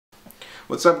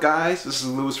What's up guys, this is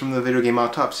Lewis from the Video Game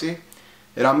Autopsy,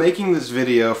 and I'm making this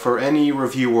video for any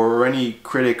reviewer or any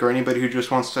critic or anybody who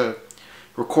just wants to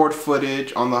record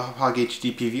footage on the Hauppauge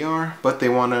HD-PVR, but they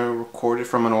want to record it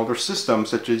from an older system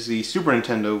such as the Super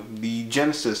Nintendo, the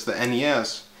Genesis, the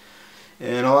NES,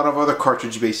 and a lot of other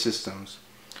cartridge-based systems.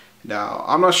 Now,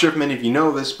 I'm not sure if many of you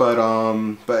know this, but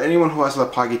anyone who has the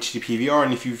Hauppauge HD-PVR,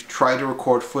 and if you've tried to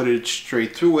record footage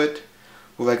straight through it,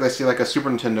 well, like let's say like a Super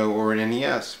Nintendo or an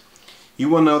NES, you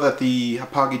will know that the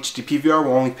Hauppauge HD-PVR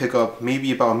will only pick up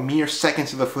maybe about mere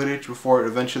seconds of the footage before it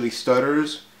eventually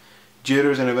stutters,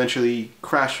 jitters, and eventually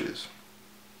crashes.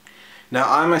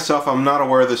 Now, I myself, I'm not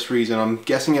aware of this reason. I'm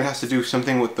guessing it has to do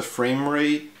something with the frame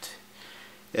rate.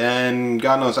 And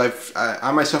God knows,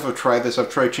 I myself have tried this. I've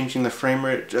tried changing the frame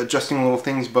rate, adjusting little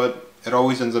things, but it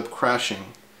always ends up crashing.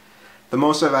 The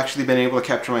most I've actually been able to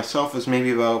capture myself is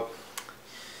maybe about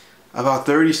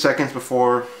 30 seconds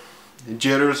before it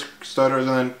jitters, stutters,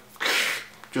 and then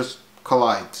just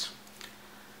collides.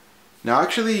 Now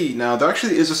there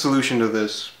actually is a solution to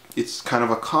this. It's kind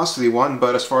of a costly one,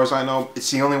 but as far as I know,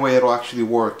 it's the only way it'll actually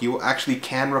work. You actually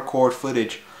can record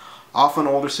footage off an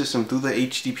older system through the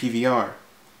HD-PVR.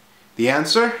 The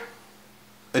answer?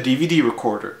 A DVD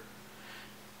recorder.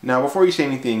 Now, before you say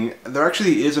anything, there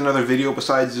actually is another video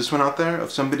besides this one out there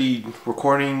of somebody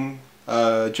recording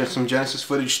just some Genesis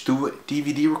footage through a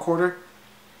DVD recorder.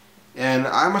 And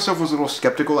I myself was a little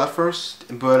skeptical at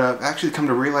first, but I've actually come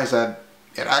to realize that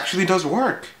it actually does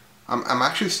work. I'm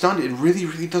actually stunned. It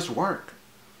really does work.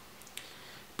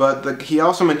 But he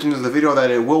also mentioned in the video that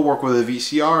it will work with a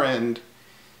VCR, and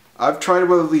I've tried it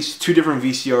with at least two different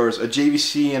VCRs, a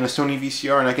JVC and a Sony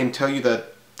VCR, and I can tell you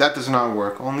that that does not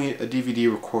work. Only a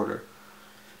DVD recorder.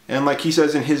 And like he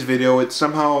says in his video, it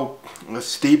somehow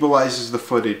stabilizes the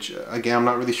footage. Again, I'm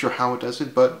not really sure how it does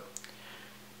it, but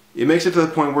it makes it to the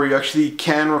point where you actually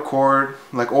can record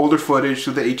like older footage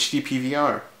through the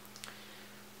HD-PVR.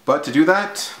 But to do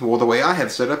that, well, the way I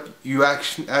have set up, you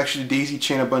actually daisy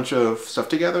chain a bunch of stuff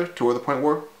together to the point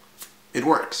where it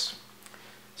works.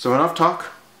 So enough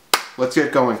talk, let's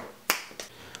get going.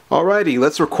 Alrighty,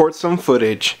 let's record some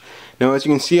footage. Now, as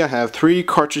you can see, I have three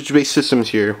cartridge-based systems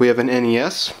here. We have an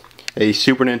NES, a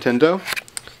Super Nintendo,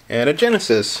 and a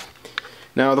Genesis.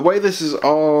 Now, the way this is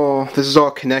all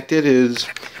connected is,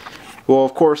 well,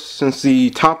 of course, since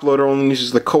the top loader only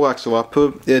uses the coaxial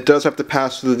output, it does have to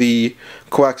pass through the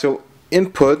coaxial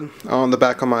input on the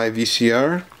back of my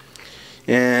VCR,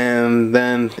 and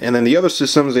then the other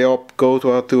systems, they all go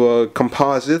through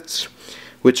composites,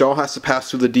 which all has to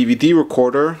pass through the DVD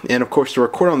recorder, and of course to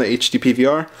record on the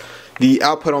HD-PVR, the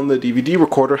output on the DVD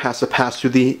recorder has to pass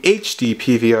through the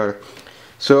HD-PVR.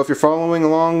 So if you're following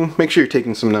along, make sure you're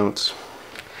taking some notes.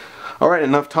 Alright,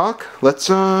 enough talk. Let's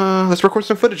record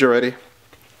some footage already.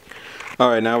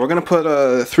 Alright, now we're gonna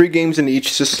put 3 games into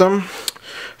each system.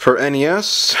 For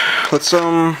NES, let's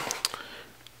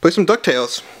play some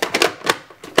DuckTales.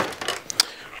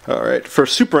 Alright, for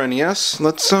Super NES,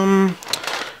 let's go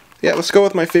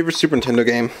with my favorite Super Nintendo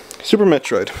game, Super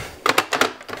Metroid.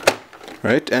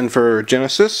 Right, and for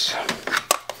Genesis,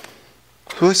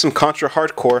 play some Contra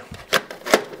Hardcore.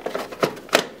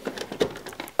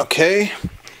 Okay,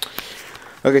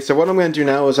 so what I'm going to do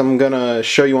now is I'm going to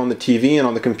show you on the TV and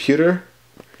on the computer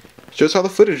just how the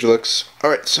footage looks.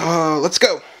 Alright, so let's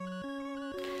go!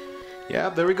 Yeah,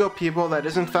 there we go, people. That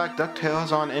is in fact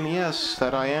DuckTales on NES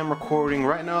that I am recording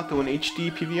right now through an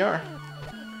HD PVR.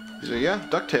 So yeah,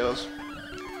 DuckTales.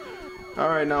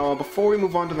 Alright, now before we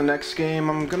move on to the next game,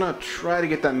 I'm gonna try to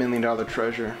get that $1 million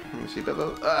treasure. Let me see,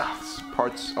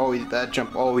 that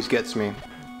jump always gets me.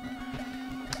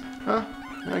 I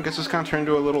guess this kind of turned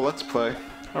into a little Let's Play.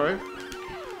 Alright.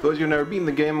 For those of you who've never beaten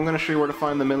the game, I'm going to show you where to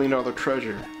find the $1 million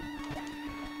treasure.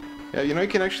 Yeah, you know, you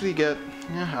can actually get...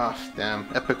 damn.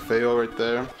 Epic fail right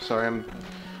there. Sorry, I'm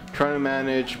trying to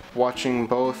manage watching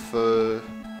both...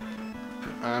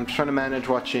 I'm trying to manage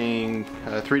watching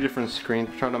 3 different screens.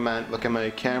 I'm trying to look at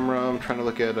my camera, I'm trying to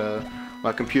look at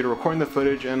my computer recording the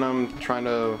footage, and I'm trying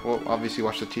to, well, obviously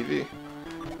watch the TV.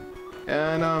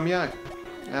 And, yeah,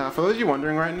 for those of you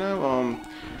wondering right now,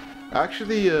 I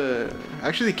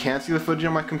actually can't see the footage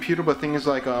on my computer, but the thing is,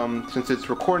 like, since it's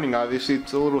recording, obviously,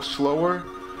 it's a little slower.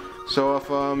 So if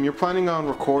you're planning on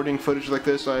recording footage like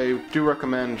this, I do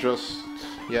recommend just,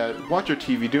 yeah, watch your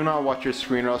TV. Do not watch your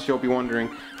screen, or else you'll be wondering,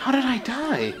 how did I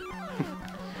die?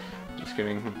 Just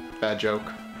kidding. Bad joke.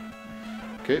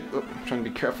 Okay, I'm trying to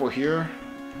be careful here.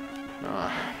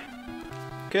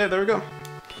 Okay, there we go.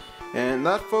 And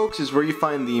that, folks, is where you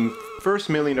find the first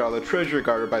 $1 million treasure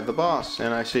guarded by the boss.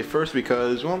 And I say first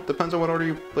because, well, it depends on what order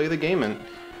you play the game in.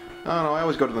 I don't know, I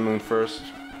always go to the moon first.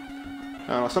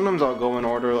 Sometimes I'll go in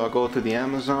order. I'll go through the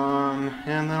Amazon,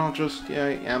 and then I'll just, yeah,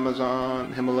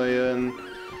 Amazon, Himalayan,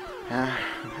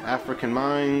 African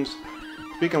mines.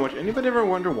 Speaking of which, anybody ever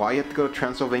wonder why you have to go to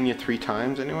Transylvania 3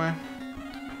 times anyway?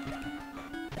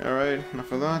 Alright,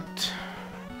 enough of that.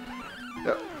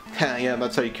 Yeah,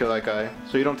 that's how you kill that guy,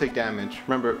 so you don't take damage.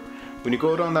 Remember, when you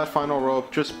go down that final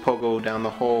rope, just pogo down the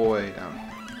whole way down.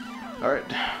 Alright,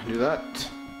 do that.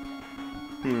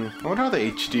 I wonder how the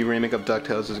HD remake of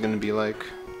DuckTales is gonna be like.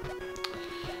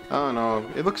 I don't know,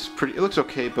 it looks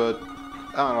okay, but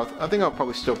I don't know, I think I'll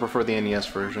probably still prefer the NES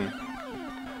version.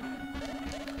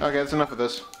 Okay, that's enough of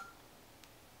this.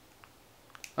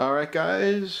 Alright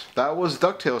guys, that was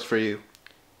DuckTales for you.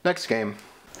 Next game.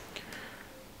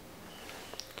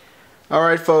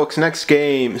 Alright folks, next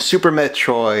game, Super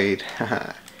Metroid.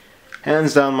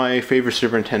 Hands down my favorite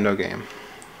Super Nintendo game.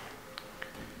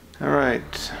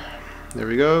 Alright, there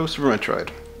we go, Super Metroid.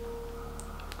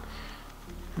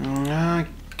 I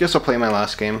guess I'll play my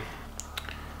last game.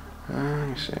 Let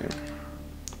me see.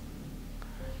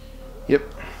 Yep,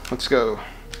 let's go.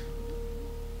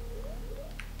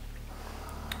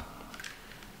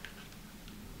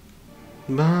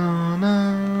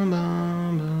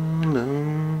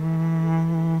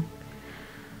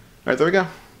 Alright, there we go.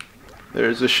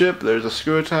 There's a ship, there's a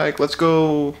screw attack. Let's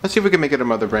go. Let's see if we can make it a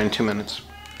Mother Brain in 2 minutes.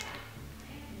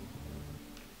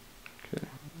 Okay.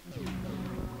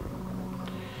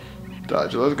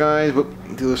 Dodge those guys. Whoop.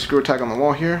 Do the screw attack on the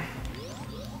wall here.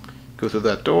 Go through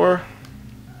that door.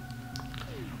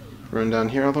 Run down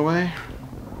here all the way.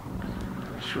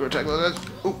 Screw attack those guys.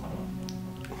 Ooh.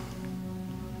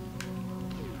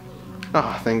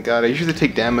 Oh, thank God. I usually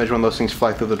take damage when those things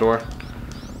fly through the door.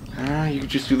 You can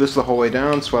just do this the whole way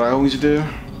down. That's what I always do.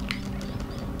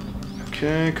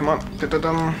 Okay, come on.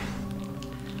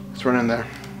 Let's run in there.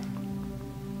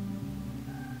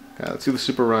 Okay, let's do the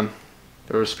super run.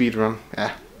 Or speed run.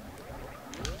 Yeah.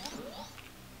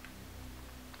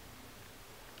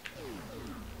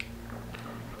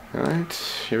 Alright,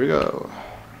 here we go.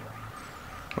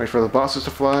 Wait for the bosses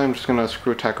to fly. I'm just gonna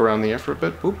screw attack around the air for a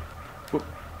bit. Whoop. Whoop.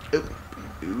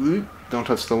 Oop. Don't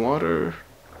touch the water.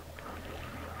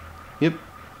 Yep.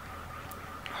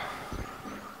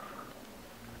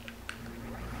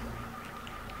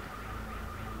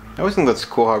 I always think that's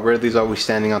cool how Ridley's always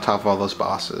standing on top of all those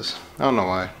bosses. I don't know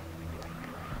why.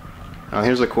 Oh,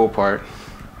 here's the cool part.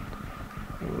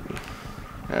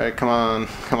 Alright, come on.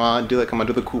 Come on, do it. Come on,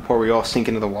 do the cool part where you all sink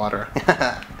into the water.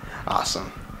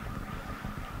 Awesome.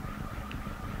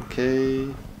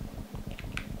 Okay.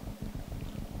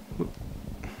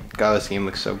 God, this game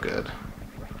looks so good.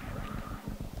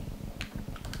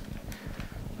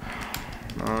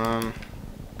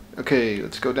 Okay,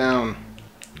 let's go down.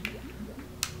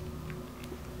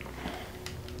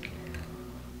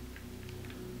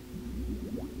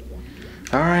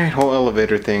 Alright, whole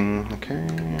elevator thing.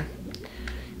 Okay.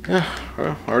 Yeah,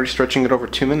 well, already stretching it over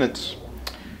 2 minutes.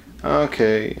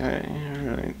 Okay,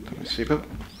 alright, let me see.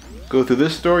 Go through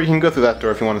this door. You can go through that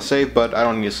door if you want to save, but I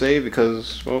don't need to save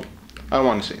because, well, I don't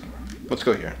want to save. Let's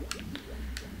go here.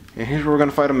 And here's where we're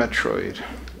gonna fight a Metroid.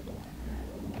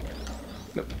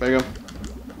 Nope, there you go.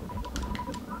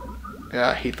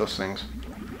 Yeah, I hate those things.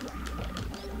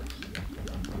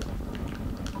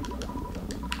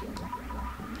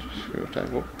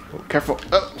 Whoa, whoa, careful!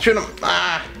 Oh, shoot him!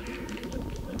 Ah!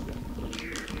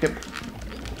 Yep.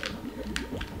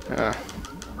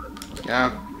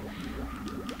 Yeah.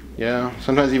 Yeah.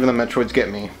 Sometimes even the Metroids get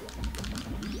me.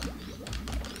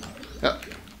 Oh,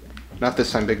 not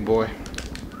this time, big boy.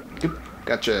 Yep.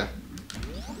 Gotcha.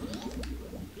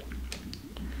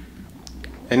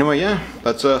 Anyway, yeah,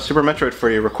 that's Super Metroid for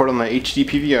you, recorded on the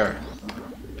HD-PVR.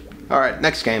 Alright,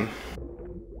 next game.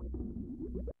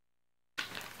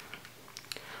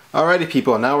 Alrighty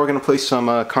people, now we're going to play some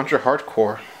Contra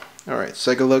Hardcore. Alright,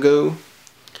 Sega logo,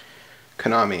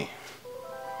 Konami.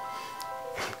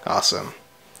 Awesome.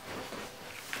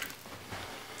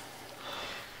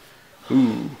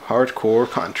 Ooh, Hardcore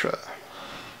Contra.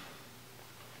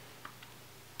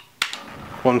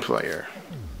 1 player.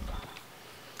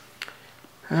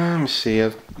 Let me see.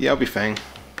 Yeah, I'll be Fang.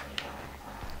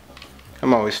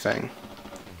 I'm always Fang.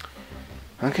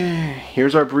 Okay,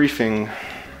 here's our briefing.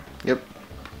 Yep.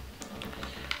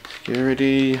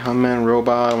 Security, unmanned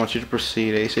robot. I want you to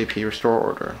proceed ASAP. Restore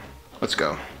order. Let's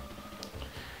go.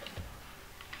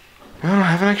 I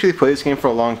haven't actually played this game for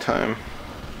a long time.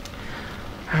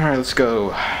 Alright, let's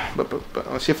go. But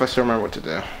let's see if I still remember what to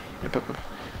do.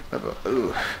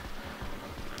 Ooh.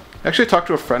 I actually talked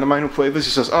to a friend of mine who played this.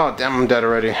 He says, oh damn, I'm dead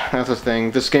already. That's the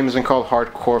thing. This game isn't called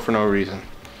Hardcore for no reason.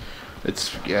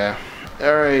 It's, yeah.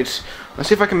 Alright. Let's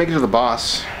see if I can make it to the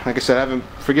boss. Like I said,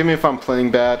 forgive me if I'm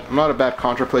playing bad. I'm not a bad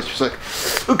Contra player. It's just like,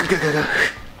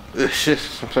 shit.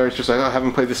 I'm sorry. It's just like, I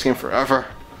haven't played this game forever.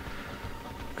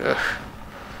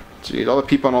 Dude, all the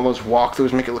people on all those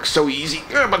walkthroughs make it look so easy,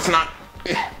 but it's not.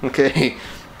 Okay,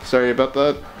 sorry about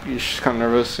that. You're just kind of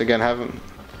nervous. Again, haven't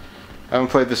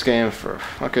played this game for.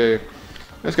 Okay,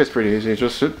 this guy's pretty easy.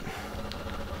 Just sit.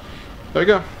 There you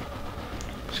go.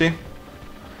 See?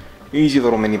 Easy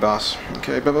little mini boss.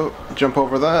 Okay, jump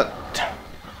over that.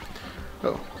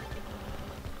 Oh.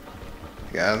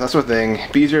 Yeah, that's the thing.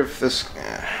 Be easier if this.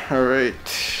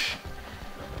 Alright.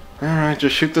 Alright,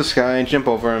 just shoot this guy and jump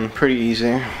over him. Pretty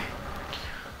easy.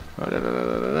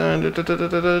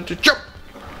 Jump!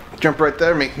 Jump right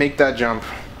there. Make that jump.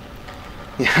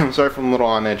 Yeah, I'm sorry if I'm a little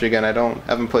on edge. Again,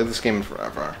 haven't played this game in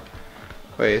forever.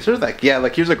 Wait, is there like, yeah,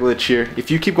 like here's a glitch here.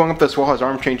 If you keep going up this wall, his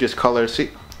arm changes color. See?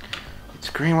 It's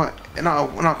green. What? No,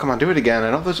 come on, do it again. I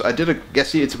know this. I did a. Yeah,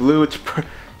 see, it's blue. It's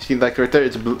see, like right there.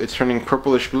 It's blue. It's turning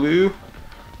purplish blue.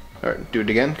 All right, do it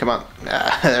again. Come on.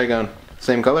 Ah, there you go.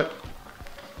 Same color.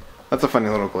 That's a funny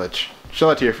little glitch. Show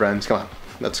that to your friends. Come on.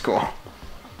 That's cool. All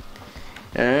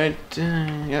right.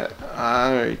 Yeah.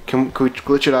 All right. Can we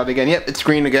glitch it out again? Yep, it's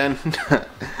green again.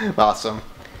 Awesome.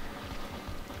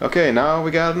 Okay, now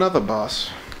we got another boss.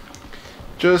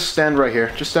 Just stand right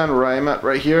here. Just stand where I'm at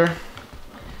right here.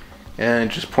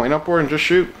 And just point upward and just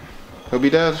shoot. He'll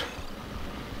be dead.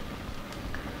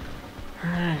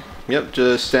 Yep,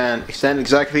 just stand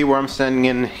exactly where I'm standing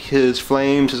in his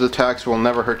flames. His attacks will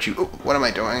never hurt you. Oh, what am I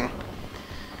doing?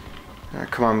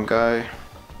 Come on, guy.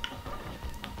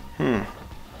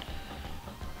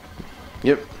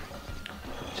 Yep.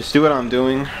 Just do what I'm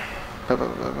doing.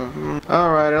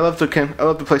 Alright, I love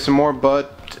to play some more,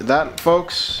 but that,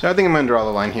 folks, I think I'm gonna draw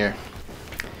the line here.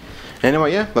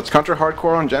 Anyway, yeah, that's Contra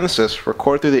Hardcore on Genesis,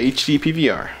 recorded through the HD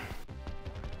PVR.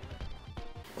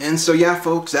 And so yeah,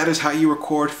 folks, that is how you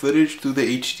record footage through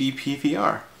the HD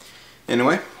PVR.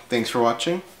 Anyway, thanks for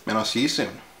watching, and I'll see you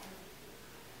soon.